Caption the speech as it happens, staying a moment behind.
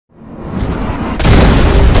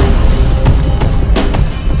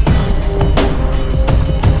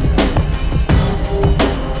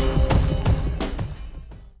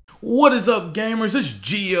What is up, gamers? It's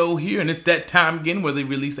Geo here, and it's that time again where they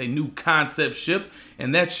release a new concept ship,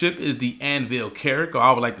 and that ship is the Anvil Carrack, or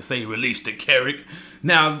I would like to say release the Carrack.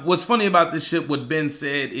 Now, what's funny about this ship, what Ben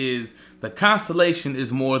said, is the constellation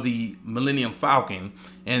is more the Millennium Falcon,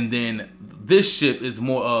 and then this ship is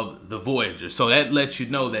more of the Voyager. So that lets you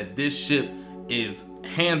know that this ship is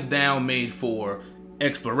hands down made for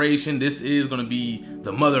exploration. This is going to be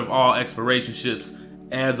the mother of all exploration ships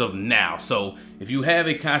as of now. So if you have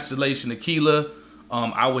a Constellation Aquila,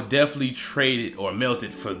 I would definitely trade it or melt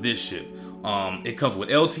it for this ship. It comes with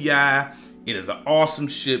LTI. It is an awesome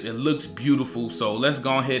ship. It looks beautiful. So let's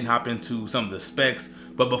go ahead and hop into some of the specs.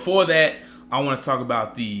 But before that, I want to talk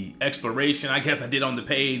about the exploration. I guess I did on the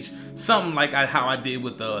page something like how I did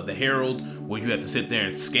with the Herald, where you have to sit there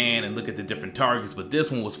and scan and look at the different targets. But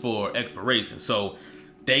this one was for exploration. So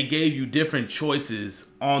they gave you different choices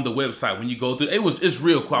on the website when you go through. It's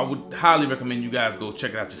real cool. I would highly recommend you guys go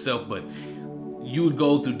check it out yourself. But you would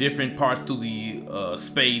go through different parts through the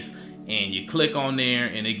space, and you click on there,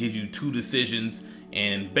 and it gives you 2 decisions.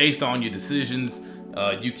 And based on your decisions,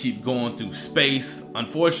 you keep going through space.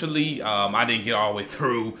 Unfortunately, I didn't get all the way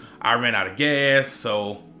through. I ran out of gas,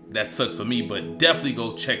 so that sucked for me. But definitely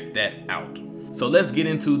go check that out. So let's get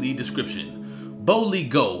into the description. Boldly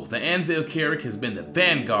go. The Anvil Carrack has been the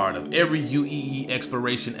vanguard of every UEE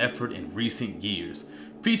exploration effort in recent years,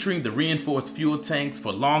 featuring the reinforced fuel tanks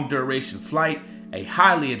for long duration flight, a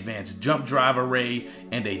highly advanced jump drive array,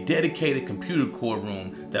 and a dedicated computer core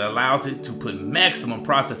room that allows it to put maximum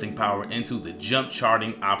processing power into the jump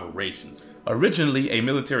charting operations. Originally a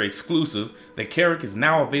military exclusive, the Carrack is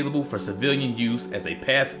now available for civilian use as a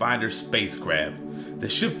Pathfinder spacecraft. The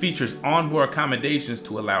ship features onboard accommodations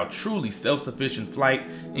to allow truly self-sufficient flight,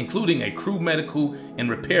 including a crew medical and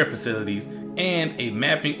repair facilities and a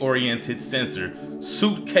mapping-oriented sensor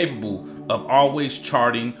suit capable of always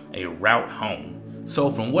charting a route home.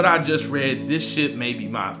 So from what I just read, this ship may be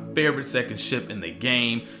my favorite second ship in the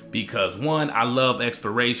game because, one, I love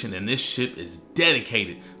exploration, and this ship is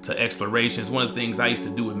dedicated to exploration. It's one of the things I used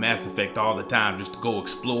to do with Mass Effect all the time, just to go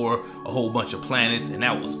explore a whole bunch of planets, and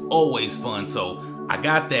that was always fun. So I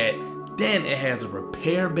got that. Then it has a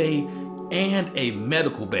repair bay and a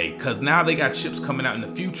medical bay, because now they got ships coming out in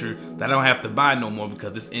the future that I don't have to buy no more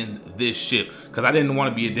because it's in this ship, because I didn't want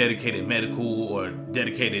to be a dedicated medical or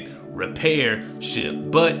dedicated repair ship,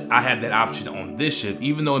 but I have that option on this ship.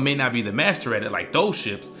 Even though it may not be the master at it like those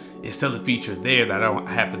ships, it's still a feature there that I don't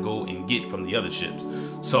have to go and get from the other ships.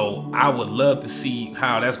 So I would love to see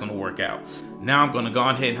how that's going to work out. Now I'm going to go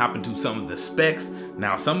ahead and hop into some of the specs.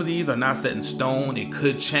 Now some of these are not set in stone. It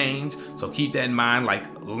could change, so keep that in mind. Like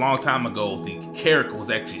a long time ago, the Carrack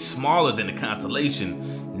was actually smaller than the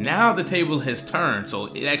Constellation. Now the table has turned,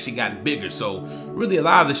 so it actually got bigger. So really a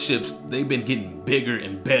lot of the ships, they've been getting bigger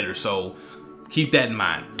and better, so keep that in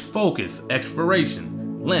mind. Focus,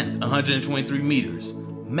 exploration, length 123 meters,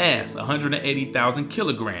 mass 180,000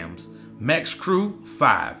 kilograms, max crew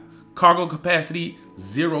 5, cargo capacity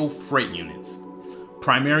 0 freight units,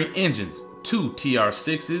 primary engines 2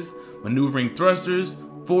 TR6s, maneuvering thrusters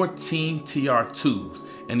 14 TR2s,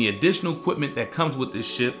 and the additional equipment that comes with this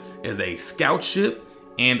ship is a scout ship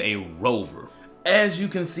and a rover. As you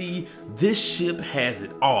can see, this ship has it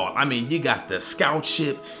all. I mean, you got the scout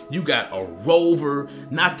ship, you got a rover,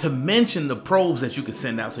 not to mention the probes that you can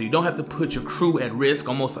send out, so you don't have to put your crew at risk,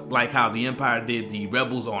 almost like how the Empire did the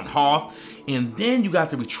Rebels on Hoth. And then you got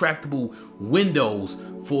the retractable windows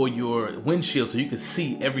for your windshield, so you can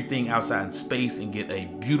see everything outside in space and get a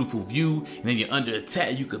beautiful view. And then you're under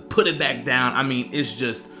attack, you could put it back down. I mean, it's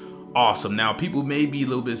just awesome. Now, people may be a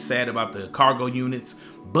little bit sad about the cargo units,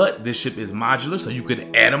 but this ship is modular, so you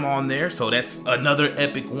could add them on there. So that's another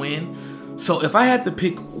epic win. So if I had to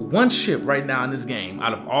pick one ship right now in this game,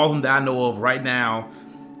 out of all of them that I know of right now,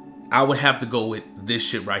 I would have to go with this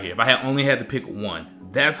ship right here. If I only had to pick one,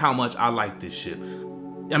 that's how much I like this ship.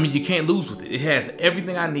 I mean, you can't lose with it. It has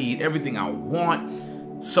everything I need, everything I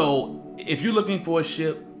want. So if you're looking for a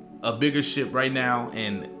ship, a bigger ship right now,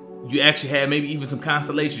 and you actually have maybe even some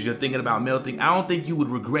constellations you're thinking about melting, I don't think you would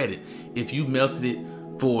regret it if you melted it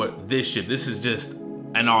for this ship. This is just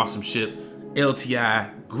an awesome ship.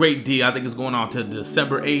 LTI, great deal. I think it's going on to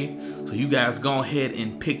December 8th. So you guys go ahead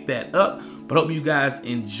and pick that up. But I hope you guys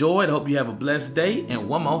enjoyed. I hope you have a blessed day. And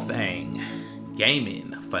one more thing,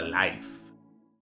 gaming for life.